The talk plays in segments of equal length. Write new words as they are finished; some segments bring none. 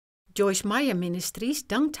Joyce Meyer Ministries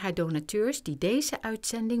dankt haar donateurs die deze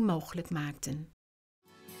uitzending mogelijk maakten.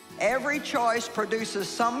 Every choice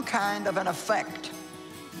produces some kind of an effect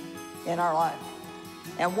in our life.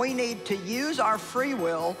 And we need to use our free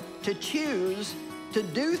will to choose to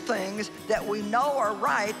do things that we know are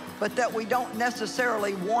right, but that we don't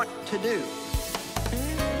necessarily want to do.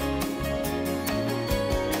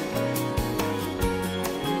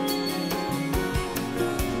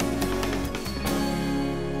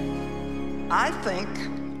 I think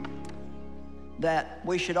that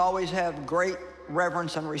we should always have great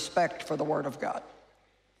reverence and respect for the Word of God.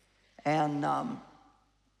 And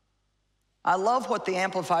I love what the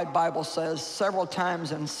Amplified Bible says several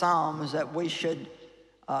times in Psalms, that we should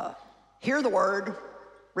hear the Word,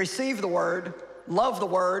 receive the Word, love the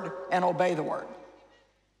Word, and obey the Word.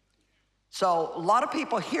 So a lot of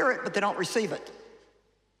people hear it, but they don't receive it.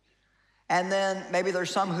 And then maybe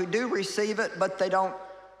there's some who do receive it, but they don't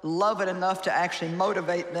love it enough to actually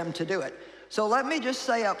motivate them to do it. So let me just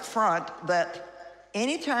say up front that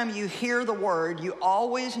anytime you hear the Word, you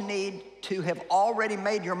always need to have already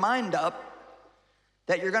made your mind up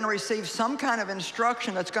that you're going to receive some kind of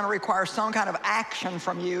instruction that's going to require some kind of action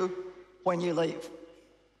from you when you leave.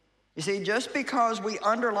 You see, just because we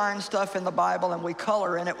underline stuff in the Bible and we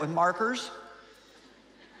color in it with markers,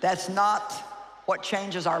 that's not what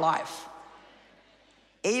changes our life.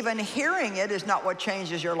 Even hearing it is not what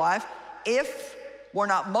changes your life if we're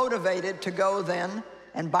not motivated to go then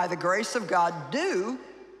and by the grace of God do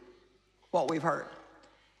what we've heard.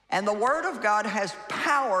 And the Word of God has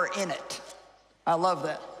power in it. I love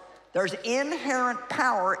that. There's inherent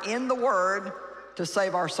power in the Word to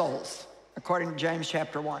save our souls, according to James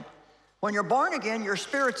chapter 1. When you're born again, your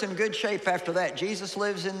spirit's in good shape after that. Jesus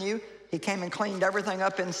lives in you. He came and cleaned everything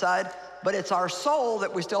up inside, but it's our soul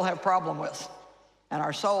that we still have problem with. And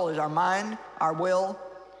our soul is our mind, our will,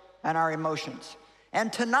 and our emotions.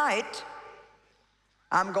 And tonight,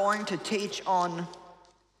 I'm going to teach on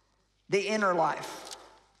the inner life.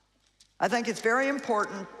 I think it's very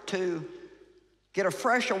important to get a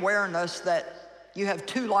fresh awareness that you have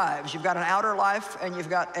two lives. You've got an outer life and you've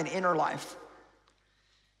got an inner life.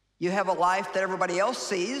 You have a life that everybody else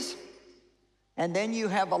sees, and then you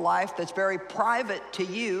have a life that's very private to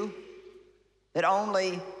you, that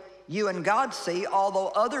only you and God see. Although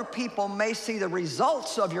other people may see the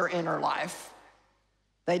results of your inner life,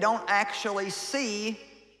 they don't actually see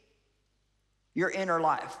your inner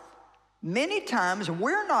life. Many times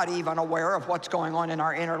we're not even aware of what's going on in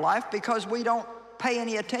our inner life because we don't pay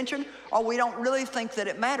any attention, or we don't really think that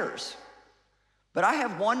it matters. But I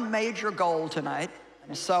have one major goal tonight.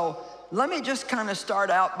 So let me just kind of start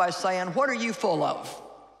out by saying, what are you full of?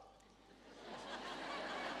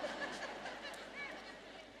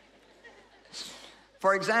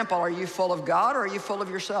 For example, are you full of God or are you full of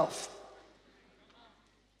yourself?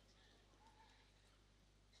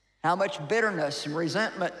 How much bitterness and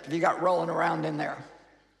resentment have you got rolling around in there?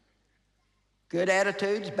 Good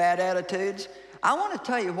attitudes, bad attitudes. I want to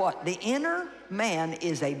tell you what, the inner man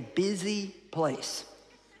is a busy place.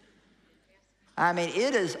 I mean,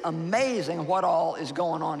 it is amazing what all is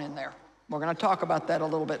going on in there. We're going to talk about that a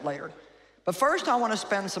little bit later. But first, I want to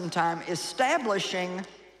spend some time establishing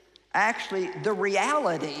actually the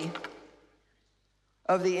reality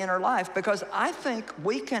of the inner life, because I think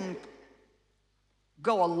we can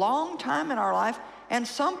go a long time in our life, and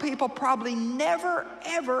some people probably never,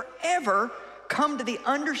 ever, ever come to the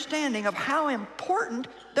understanding of how important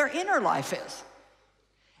their inner life is.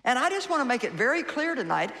 And I just want to make it very clear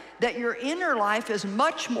tonight that your inner life is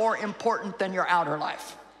much more important than your outer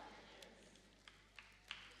life.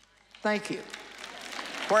 Thank you.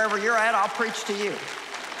 Wherever you're at, I'll preach to you.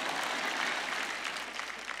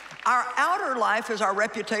 Our outer life is our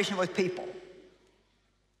reputation with people,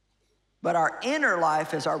 but our inner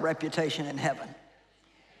life is our reputation in heaven.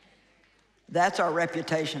 That's our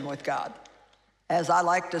reputation with God. As I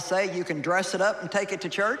like to say, you can dress it up and take it to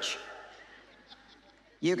church.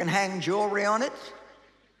 You can hang jewelry on it.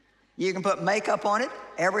 You can put makeup on it.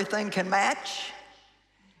 Everything can match.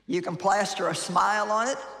 You can plaster a smile on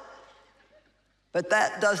it. But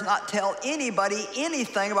that does not tell anybody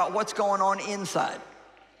anything about what's going on inside.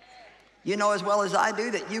 You know as well as I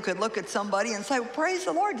do that you could look at somebody and say, well, praise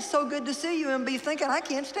the Lord, it's so good to see you, and be thinking, I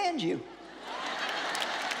can't stand you.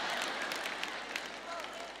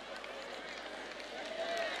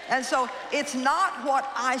 And so it's not what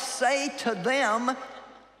I say to them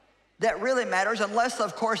that really matters, unless,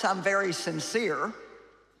 of course, I'm very sincere.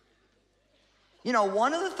 You know,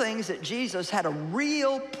 one of the things that Jesus had a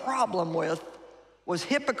real problem with was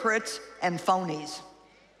hypocrites and phonies,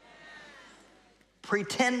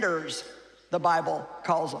 pretenders the Bible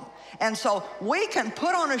calls them. And so we can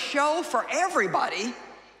put on a show for everybody,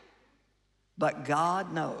 but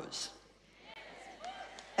God knows.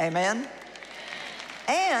 Amen?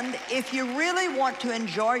 And if you really want to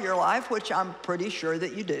enjoy your life, which I'm pretty sure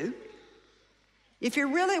that you do, if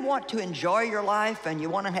you really want to enjoy your life and you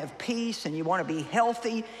want to have peace and you want to be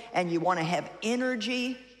healthy and you want to have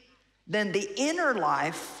energy, then the inner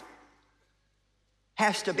life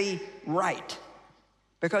has to be right.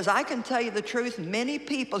 Because I can tell you the truth, many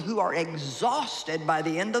people who are exhausted by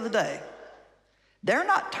the end of the day, they're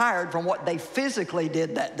not tired from what they physically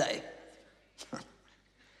did that day.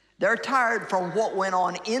 They're tired from what went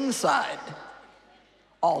on inside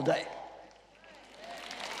all day.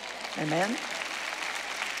 Amen?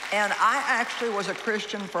 And I actually was a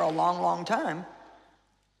Christian for a long, long time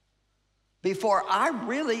before I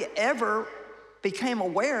really ever became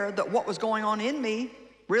aware that what was going on in me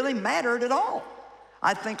really mattered at all.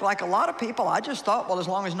 I think like a lot of people, I just thought, well, as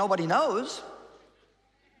long as nobody knows,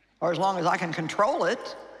 or as long as I can control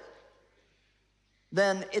it,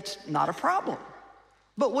 then it's not a problem.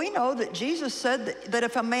 But we know that Jesus said that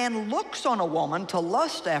if a man looks on a woman to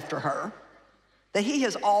lust after her, that he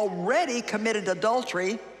has already committed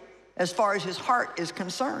adultery as far as his heart is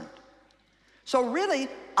concerned. So really,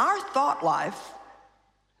 our thought life,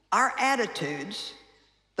 our attitudes,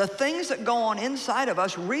 the things that go on inside of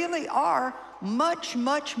us really are much,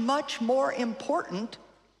 much, much more important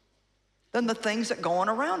than the things that go on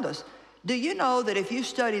around us. Do you know that if you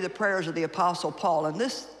study the prayers of the Apostle Paul, and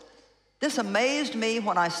this amazed me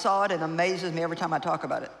when I saw it and amazes me every time I talk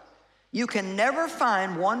about it. You can never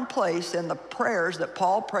find one place in the prayers that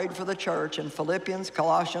Paul prayed for the church in Philippians,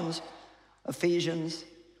 Colossians, Ephesians,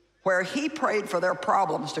 where he prayed for their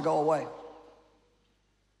problems to go away.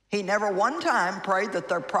 He never one time prayed that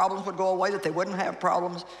their problems would go away, that they wouldn't have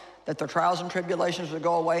problems, that their trials and tribulations would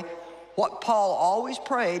go away. What Paul always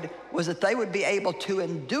prayed was that they would be able to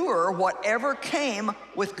endure whatever came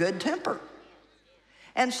with good temper.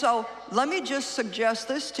 And so let me just suggest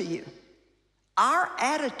this to you. Our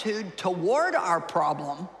attitude toward our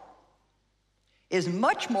problem is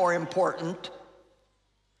much more important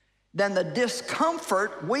than the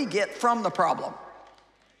discomfort we get from the problem.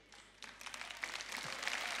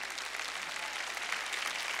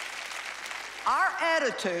 Our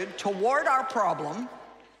attitude toward our problem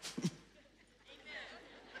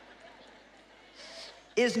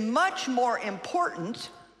is much more important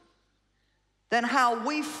than how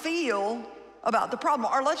we feel about the problem.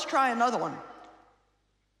 Or let's try another one.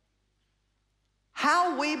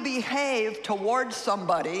 How we behave towards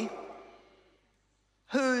somebody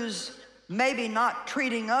who's maybe not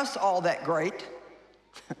treating us all that great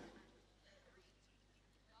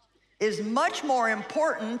is much more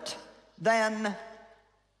important than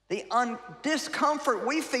the discomfort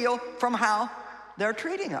we feel from how they're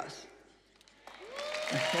treating us.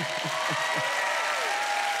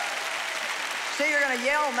 See, you're going to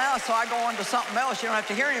yell now, so I go on to something else. You don't have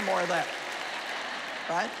to hear any more of that,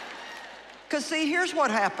 right? Because see, here's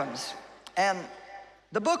what happens, and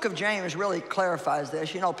the book of James really clarifies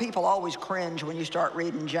this. You know, people always cringe when you start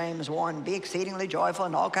reading James 1. Be exceedingly joyful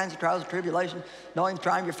in all kinds of trials and tribulations, knowing the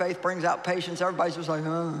trying of your faith brings out patience. Everybody's just like,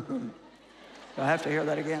 I have to hear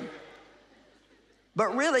that again.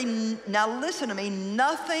 But really, now listen to me,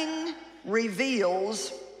 nothing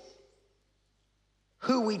reveals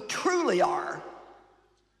who we truly are.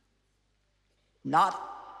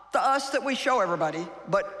 Not the us that we show everybody,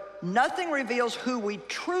 but nothing reveals who we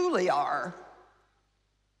truly are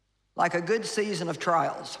like a good season of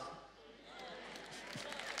trials.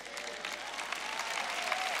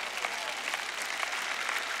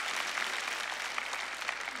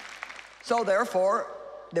 So therefore,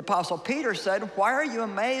 the Apostle Peter said, why are you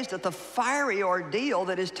amazed at the fiery ordeal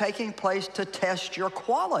that is taking place to test your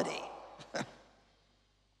quality?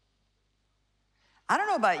 I don't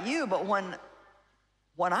know about you, but when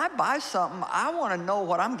I buy something, I want to know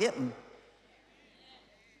what I'm getting.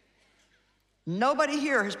 Nobody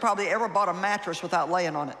here has probably ever bought a mattress without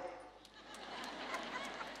laying on it.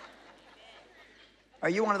 Are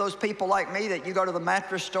you one of those people like me that you go to the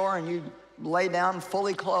mattress store and you lay down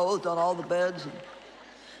fully clothed on all the beds and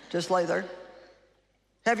just lay there?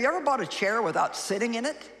 Have you ever bought a chair without sitting in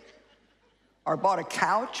it? Or bought a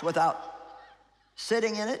couch without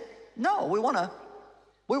sitting in it? No, we want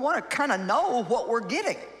to kind of know what we're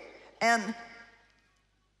getting. And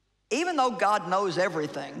even though God knows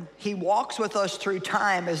everything, he walks with us through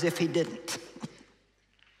time as if he didn't.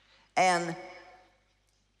 And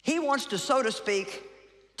he wants to, so to speak,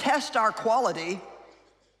 test our quality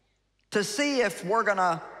to see if we're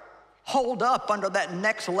gonna hold up under that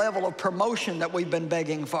next level of promotion that we've been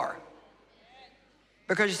begging for.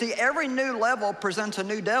 Because you see, every new level presents a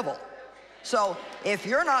new devil. So if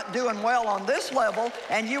you're not doing well on this level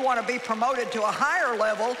and you want to be promoted to a higher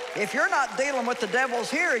level, if you're not dealing with the devils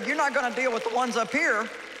here, you're not going to deal with the ones up here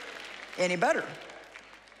any better.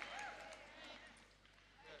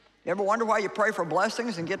 You ever wonder why you pray for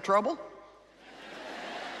blessings and get trouble?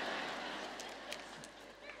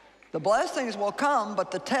 The blessings will come,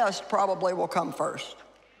 but the test probably will come first.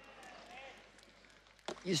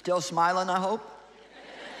 You still smiling, I hope?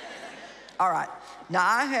 All right. Now,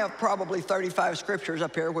 I have probably 35 scriptures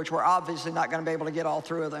up here, which we're obviously not going to be able to get all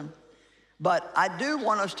through of them. But I do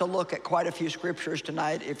want us to look at quite a few scriptures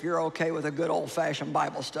tonight, if you're okay with a good old-fashioned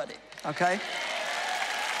Bible study, okay?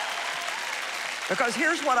 Because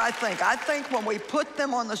here's what I think. I think when we put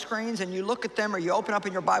them on the screens and you look at them, or you open up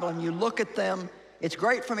in your Bible and you look at them, it's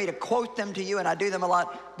great for me to quote them to you, and I do them a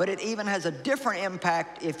lot, but it even has a different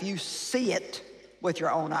impact if you see it with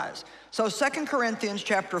your own eyes. So 2 Corinthians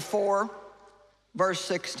chapter 4, verse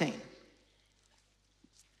 16.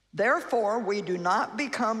 Therefore, we do not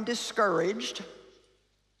become discouraged,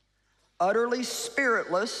 utterly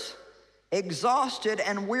spiritless, exhausted,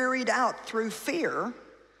 and wearied out through fear,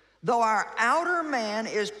 though our outer man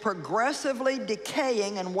is progressively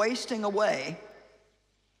decaying and wasting away,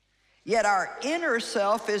 yet our inner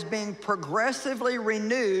self is being progressively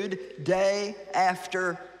renewed day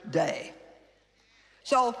after day.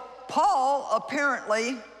 So Paul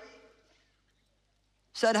apparently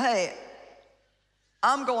said, hey,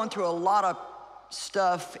 I'm going through a lot of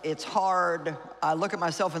stuff. It's hard. I look at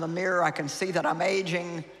myself in the mirror. I can see that I'm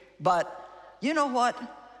aging. But you know what?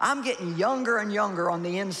 I'm getting younger and younger on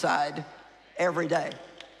the inside every day.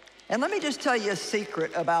 And let me just tell you a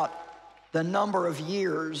secret about the number of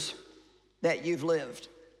years that you've lived.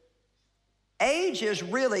 Age is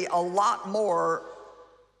really a lot more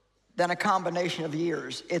than a combination of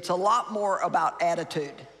years. It's a lot more about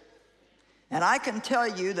attitude. And I can tell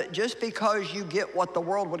you that just because you get what the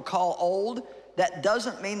world would call old, that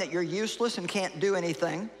doesn't mean that you're useless and can't do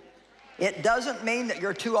anything. It doesn't mean that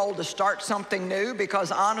you're too old to start something new,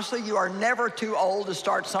 because honestly, you are never too old to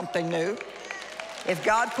start something new. If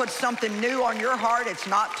God puts something new on your heart, it's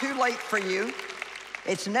not too late for you.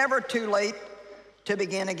 It's never too late to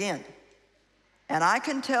begin again. And I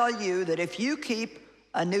can tell you that if you keep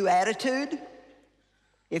a new attitude,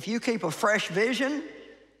 if you keep a fresh vision,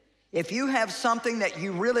 if you have something that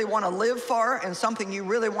you really want to live for and something you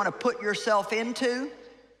really want to put yourself into,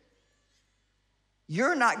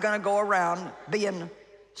 you're not going to go around being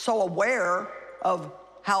so aware of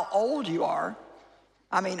how old you are.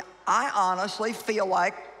 I mean, I honestly feel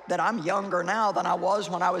like that I'm younger now than I was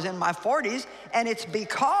when I was in my 40s, and it's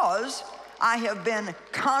because I have been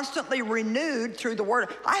constantly renewed through the Word.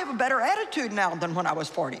 I have a better attitude now than when I was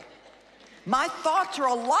 40. My thoughts are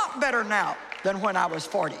a lot better now than when I was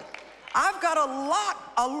 40. I've got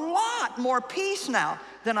a lot more peace now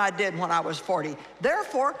than I did when I was 40.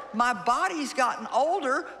 Therefore, my body's gotten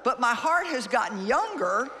older, but my heart has gotten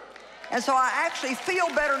younger, and so I actually feel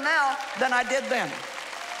better now than I did then.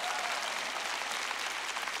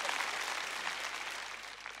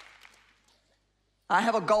 I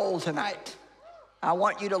have a goal tonight. I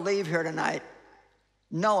want you to leave here tonight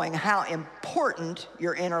knowing how important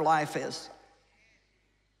your inner life is.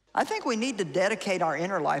 I think we need to dedicate our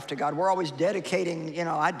inner life to God. We're always dedicating, you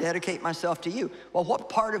know, I dedicate myself to you. Well, what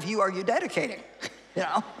part of you are you dedicating? You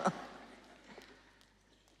know?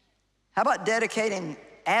 How about dedicating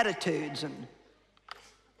attitudes and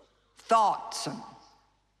thoughts and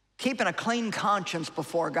keeping a clean conscience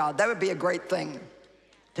before God? That would be a great thing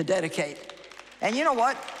to dedicate. And you know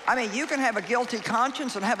what? I mean, you can have a guilty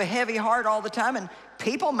conscience and have a heavy heart all the time, and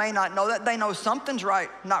people may not know that. They know something's right,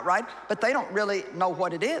 not right, but they don't really know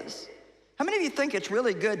what it is. How many of you think it's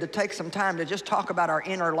really good to take some time to just talk about our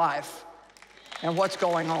inner life and what's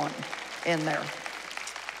going on in there?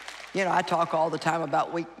 You know, I talk all the time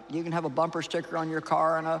about you can have a bumper sticker on your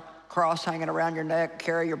car and a cross hanging around your neck,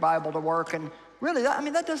 carry your Bible to work, and really,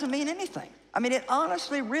 that doesn't mean anything. I mean, it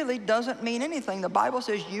honestly really doesn't mean anything. The Bible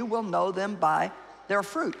says you will know them by their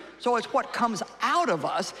fruit. So it's what comes out of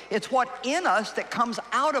us. It's what in us that comes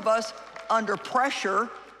out of us under pressure.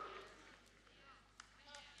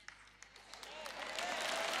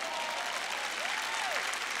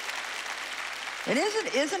 And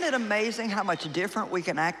isn't it amazing how much different we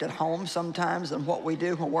can act at home sometimes than what we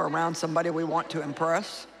do when we're around somebody we want to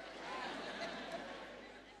impress?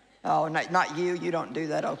 Oh, not you. You don't do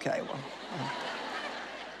that. Okay, well.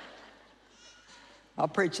 I'll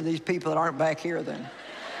preach to these people that aren't back here then.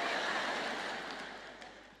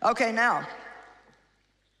 Okay, now,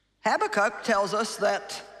 Habakkuk tells us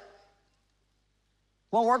that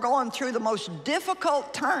when we're going through the most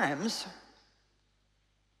difficult times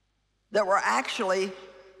that we're actually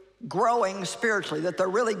growing spiritually, that they're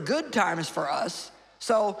really good times for us.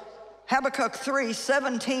 So Habakkuk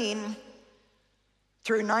 3:17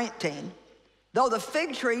 through 19, though the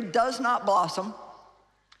fig tree does not blossom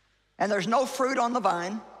and there's no fruit on the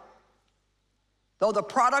vine, though the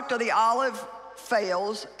product of the olive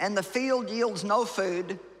fails and the field yields no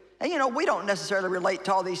food. And you know, we don't necessarily relate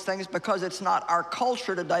to all these things because it's not our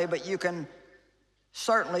culture today, but you can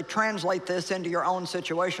certainly translate this into your own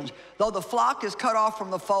situations. Though the flock is cut off from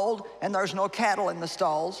the fold and there's no cattle in the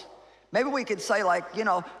stalls. Maybe we could say, like, you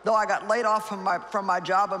know, though I got laid off from my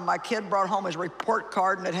job and my kid brought home his report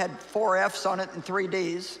card and it had 4 F's on it and 3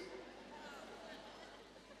 D's.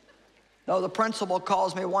 Though the principal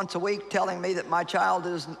calls me once a week telling me that my child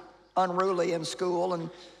is unruly in school, and,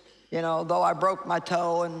 you know, though I broke my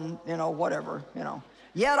toe and, you know, whatever, you know.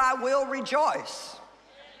 Yet I will rejoice.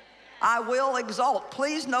 I will exult.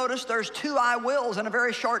 Please notice there's 2 I wills in a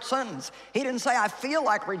very short sentence. He didn't say, I feel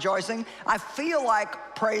like rejoicing. I feel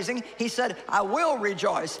like praising. He said, I will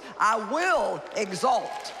rejoice. I will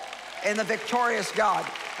exult in the victorious God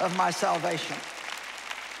of my salvation.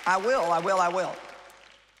 I will.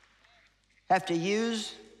 Have to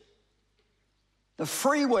use the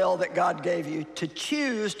free will that God gave you to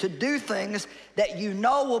choose to do things that you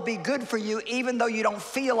know will be good for you even though you don't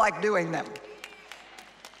feel like doing them.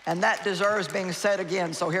 And that deserves being said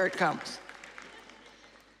again, so here it comes.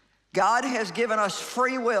 God has given us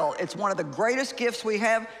free will. It's one of the greatest gifts we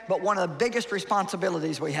have, but one of the biggest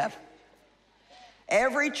responsibilities we have.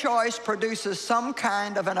 Every choice produces some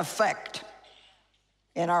kind of an effect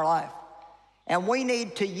in our life. And we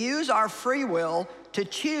need to use our free will to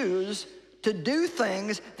choose to do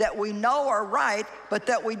things that we know are right, but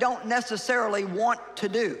that we don't necessarily want to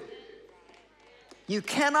do. You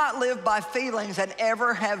cannot live by feelings and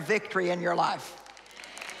ever have victory in your life.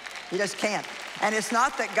 You just can't. And it's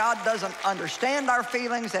not that God doesn't understand our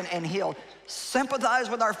feelings and He'll sympathize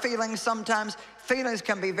with our feelings sometimes. Feelings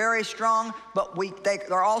can be very strong, but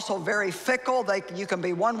they're also very fickle. You can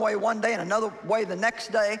be one way one day and another way the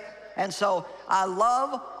next day. And so I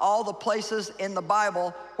love all the places in the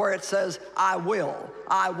Bible where it says, I will,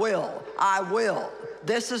 I will, I will.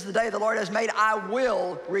 This is the day the Lord has made. I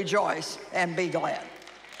will rejoice and be glad.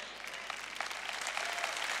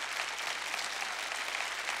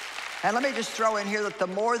 And let me just throw in here that the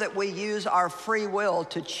more that we use our free will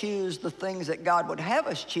to choose the things that God would have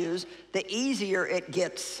us choose, the easier it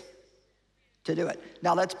gets to do it.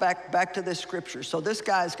 Now let's back to this scripture. So this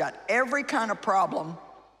guy's got every kind of problem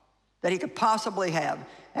that he could possibly have.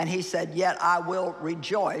 And he said, yet I will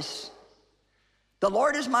rejoice. The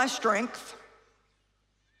Lord is my strength,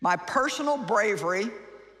 my personal bravery,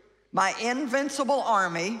 my invincible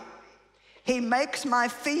army. He makes my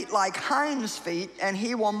feet like hinds' feet, and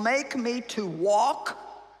He will make me to walk,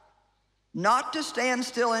 not to stand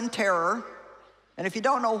still in terror. And if you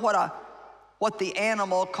don't know what the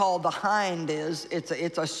animal called the hind is, it's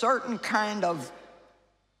a certain kind of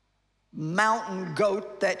mountain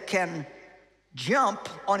goat that can jump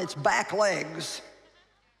on its back legs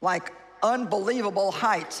like unbelievable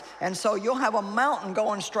heights. And so you'll have a mountain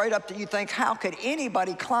going straight up that you think, how could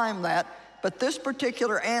anybody climb that? But this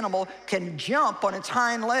particular animal can jump on its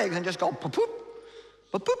hind legs and just go poop, poop,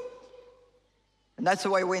 poop, poop. And that's the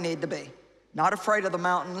way we need to be. Not afraid of the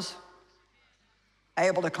mountains,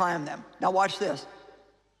 able to climb them. Now watch this.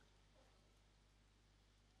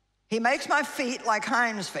 He makes my feet like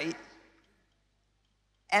hinds' feet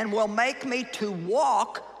and will make me to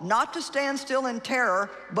walk, not to stand still in terror,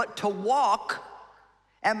 but to walk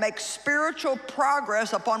and make spiritual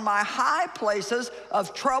progress upon my high places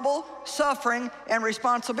of trouble, suffering, and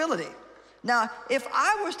responsibility. Now, if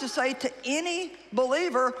I was to say to any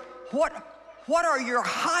believer, what are your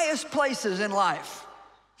highest places in life?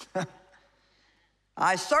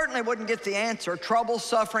 I certainly wouldn't get the answer, trouble,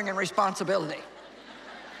 suffering, and responsibility.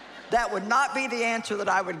 That would not be the answer that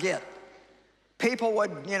I would get. People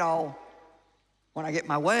would, you know, when I get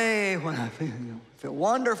my way, when I feel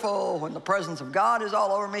wonderful, when the presence of God is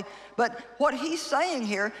all over me. But what he's saying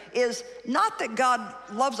here is not that God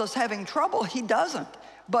loves us having trouble. He doesn't.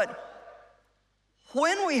 But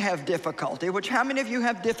when we have difficulty, which how many of you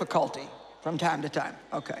have difficulty from time to time?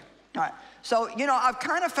 Okay. All right. So, you know, I've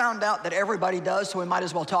kind of found out that everybody does, so we might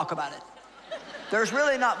as well talk about it. There's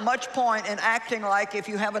really not much point in acting like if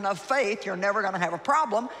you have enough faith, you're never going to have a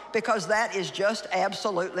problem, because that is just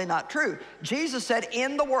absolutely not true. Jesus said,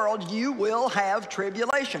 in the world you will have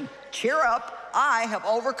tribulation. Cheer up, I have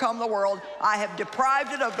overcome the world. I have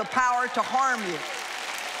deprived it of the power to harm you.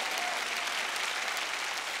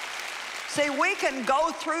 See, we can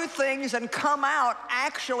go through things and come out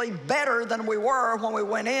actually better than we were when we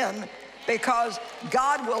went in because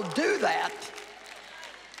God will do that.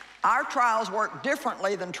 Our trials work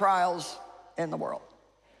differently than trials in the world.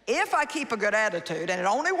 If I keep a good attitude, and it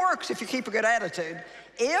only works if you keep a good attitude,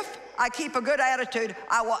 if I keep a good attitude,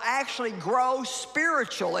 I will actually grow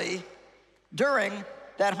spiritually during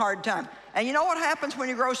that hard time. And you know what happens when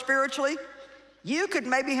you grow spiritually? You could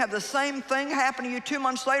maybe have the same thing happen to you 2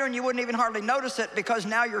 months later and you wouldn't even hardly notice it because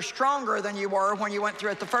now you're stronger than you were when you went through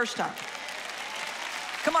it the first time.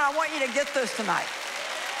 Come on, I want you to get this tonight.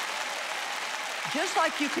 Just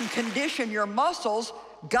like you can condition your muscles,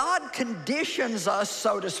 God conditions us,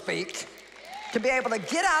 so to speak, to be able to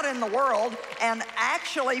get out in the world and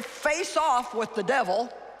actually face off with the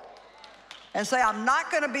devil and say, I'm not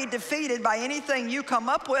going to be defeated by anything you come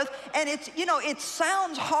up with. And it's, you know, it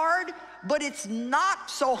sounds hard, but it's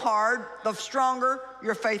not so hard the stronger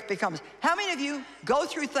your faith becomes. How many of you go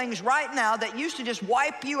through things right now that used to just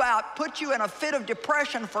wipe you out, put you in a fit of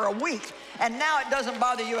depression for a week, and now it doesn't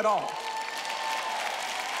bother you at all?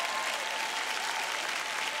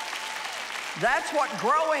 That's what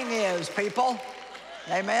growing is, people.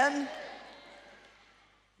 Amen?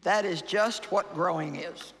 That is just what growing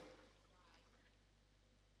is.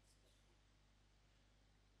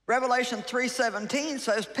 Revelation 3:17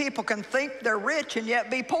 says people can think they're rich and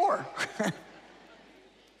yet be poor.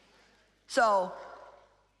 So,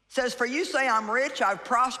 it says, for you say, I'm rich, I've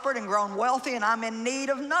prospered and grown wealthy, and I'm in need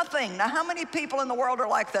of nothing. Now, how many people in the world are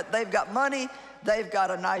like that? They've got money, they've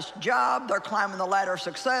got a nice job, they're climbing the ladder of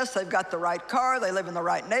success, they've got the right car, they live in the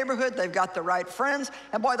right neighborhood, they've got the right friends,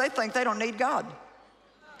 and boy, they think they don't need God.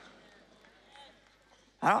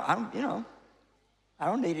 I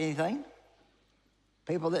don't need anything.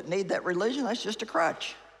 People that need that religion, that's just a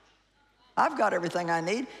crutch. I've got everything I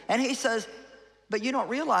need. And he says, but you don't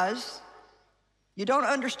realize, you don't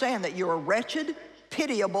understand that you are wretched,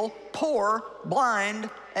 pitiable, poor, blind,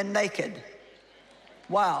 and naked.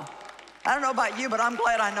 Wow. I don't know about you, but I'm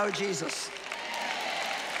glad I know Jesus.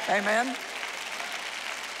 Amen.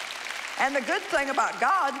 And the good thing about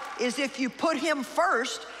God is if you put him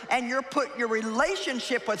first and you put your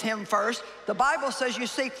relationship with him first, the Bible says you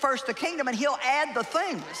seek first the kingdom and he'll add the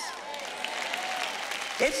things.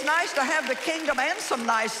 It's nice to have the kingdom and some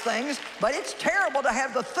nice things, but it's terrible to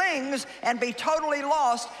have the things and be totally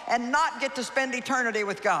lost and not get to spend eternity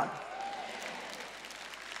with God.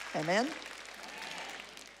 Amen?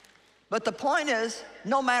 But the point is,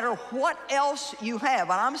 no matter what else you have,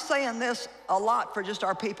 and I'm saying this a lot for just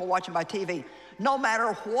our people watching by TV, no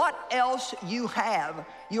matter what else you have,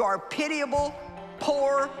 you are pitiable,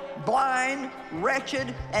 poor, blind,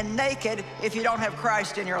 wretched, and naked if you don't have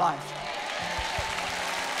Christ in your life.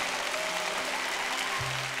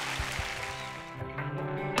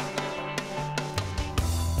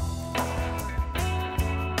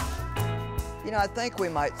 You know, I think we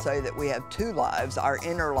might say that we have two lives, our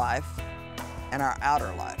inner life and our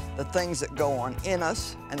outer life, the things that go on in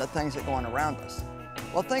us and the things that go on around us.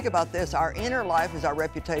 Well, think about this. Our inner life is our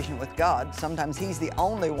reputation with God. Sometimes he's the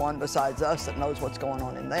only one besides us that knows what's going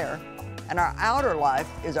on in there. And our outer life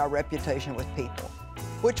is our reputation with people.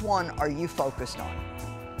 Which one are you focused on?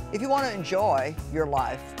 If you want to enjoy your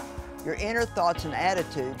life, your inner thoughts and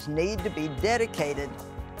attitudes need to be dedicated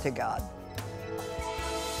to God.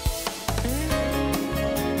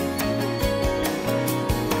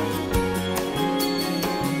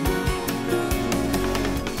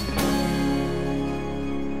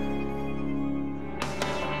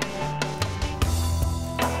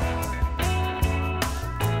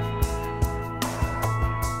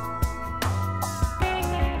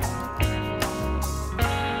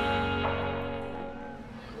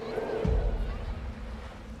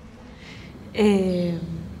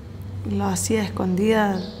 Lo hacía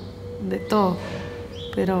escondida de todo,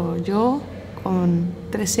 pero yo con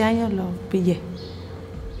 13 años lo pillé.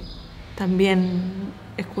 También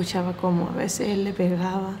escuchaba como a veces él le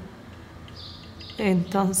pegaba.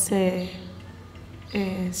 Entonces,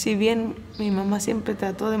 si bien mi mamá siempre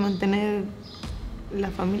trató de mantener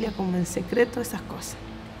la familia como en secreto, esas cosas,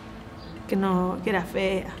 que era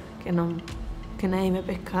fea, que nadie me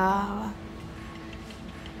pescaba,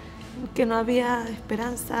 que no había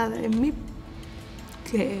esperanza en mí,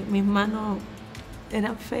 que mis manos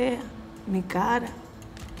eran feas, mi cara.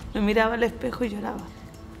 Me miraba al espejo y lloraba.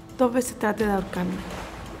 2 veces traté de ahorcarme.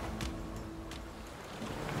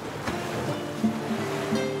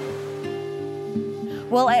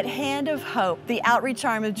 Well, at Hand of Hope, the outreach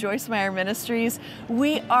arm of Joyce Meyer Ministries,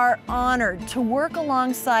 we are honored to work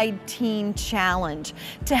alongside Teen Challenge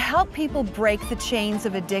to help people break the chains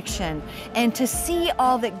of addiction and to see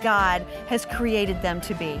all that God has created them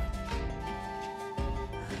to be.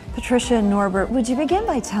 Patricia and Norbert, would you begin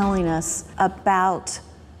by telling us about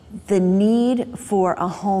the need for a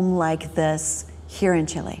home like this here in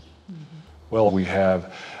Chile? Well, we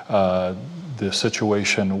have the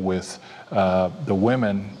situation with the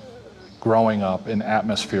women growing up in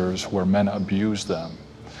atmospheres where men abuse them.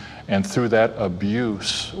 And through that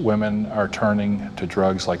abuse, women are turning to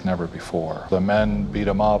drugs like never before. The men beat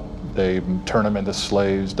them up, they turn them into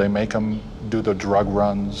slaves, they make them do the drug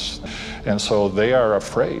runs. And so they are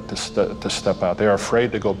afraid to step out. They are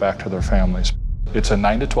afraid to go back to their families. It's a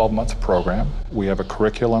 9 to 12 month program. We have a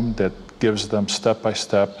curriculum that gives them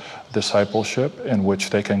step-by-step discipleship in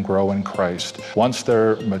which they can grow in Christ. Once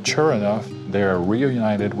they're mature enough, they are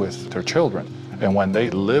reunited with their children. And when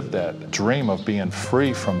they live that dream of being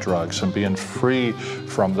free from drugs and being free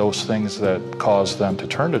from those things that cause them to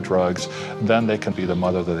turn to drugs, then they can be the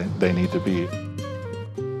mother that they need to be.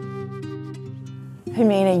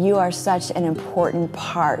 Jimena, you are such an important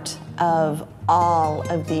part of all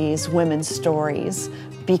of these women's stories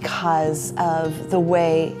because of the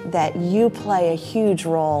way that you play a huge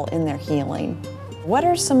role in their healing. What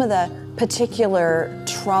are some of the particular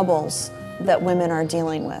troubles that women are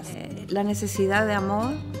dealing with? La necesidad de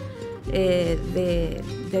amor,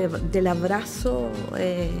 del abrazo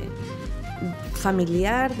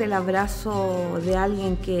familiar, del abrazo de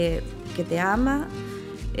alguien que te ama,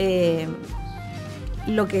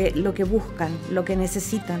 lo que buscan, lo que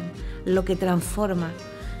necesitan, lo que transforma.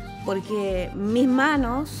 Porque mis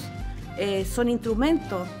manos son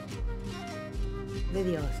instrumentos de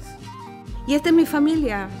Dios. Y esta es mi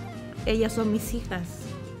familia, ellas son mis hijas.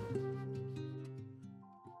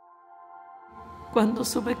 Cuando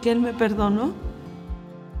supe que Él me perdonó,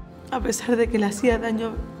 a pesar de que le hacía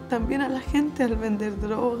daño también a la gente al vender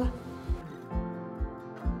droga,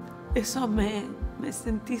 eso me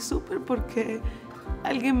sentí súper porque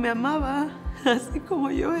alguien me amaba así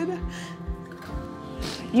como yo era.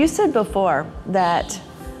 You said before that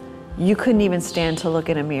you couldn't even stand to look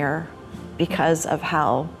in a mirror because of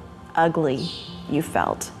how ugly you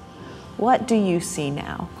felt. What do you see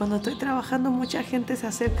now? Cuando estoy trabajando, mucha gente se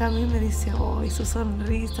acerca a mí y me dice, oh, su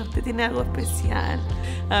sonrisa, usted tiene algo especial.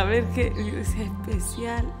 A ver qué es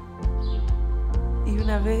especial. Y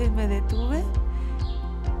una vez me detuve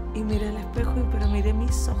y miré al espejo, pero miré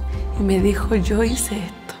mis ojos. Y me dijo, yo hice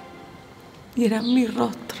esto. Y era mi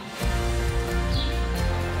rostro.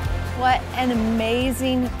 What an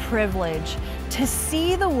amazing privilege to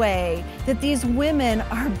see the way that these women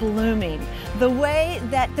are blooming, the way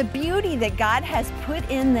that the beauty that God has put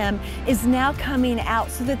in them is now coming out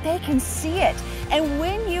so that they can see it. And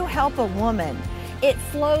when you help a woman, it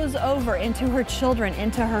flows over into her children,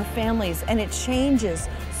 into her families, and it changes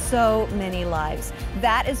so many lives.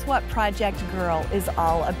 That is what Project Girl is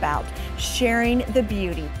all about, sharing the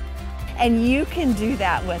beauty. And you can do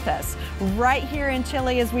that with us right here in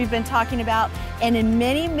Chile, as we've been talking about, and in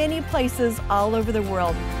many, many places all over the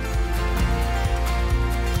world.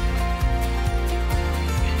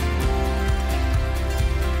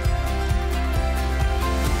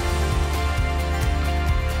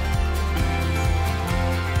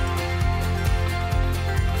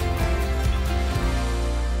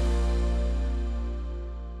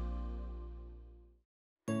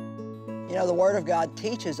 You know, the Word of God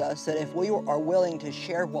teaches us that if we are willing to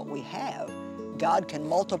share what we have, God can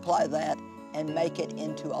multiply that and make it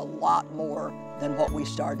into a lot more than what we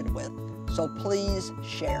started with. So please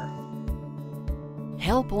share.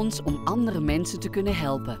 Help ons om andere mensen te kunnen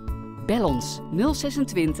helpen. Bel ons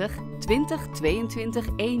 026 20 22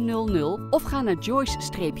 100 of ga naar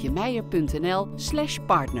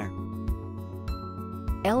joyce-meyer.nl/partner.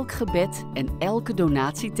 Elk gebed en elke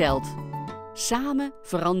donatie telt. Samen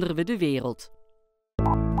veranderen we de wereld.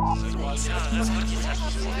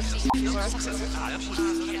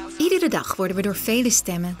 Iedere dag worden we door vele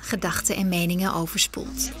stemmen, gedachten en meningen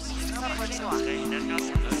overspoeld.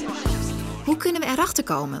 Hoe kunnen we erachter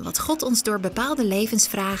komen wat God ons door bepaalde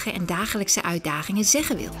levensvragen en dagelijkse uitdagingen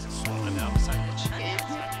zeggen wil?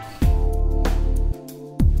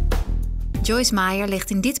 Joyce Meyer legt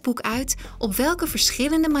in dit boek uit op welke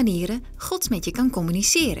verschillende manieren God met je kan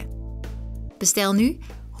communiceren. Bestel nu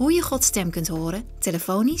hoe je Gods stem kunt horen,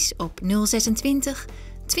 telefonisch op 026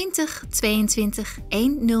 20 22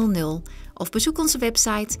 100 of bezoek onze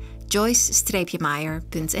website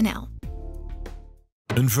joyce-meyer.nl.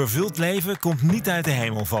 Een vervuld leven komt niet uit de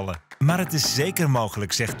hemel vallen. Maar het is zeker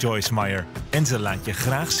mogelijk, zegt Joyce Meyer. En ze laat je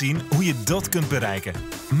graag zien hoe je dat kunt bereiken.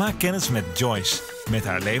 Maak kennis met Joyce. Met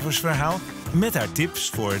haar levensverhaal, met haar tips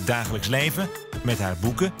voor het dagelijks leven, met haar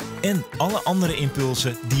boeken en alle andere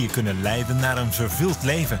impulsen die je kunnen leiden naar een vervuld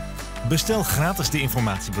leven. Bestel gratis de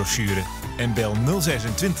informatiebrochure en bel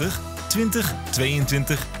 026 20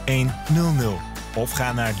 22 100. Of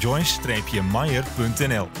ga naar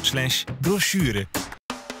joyce-meyer.nl/brochure.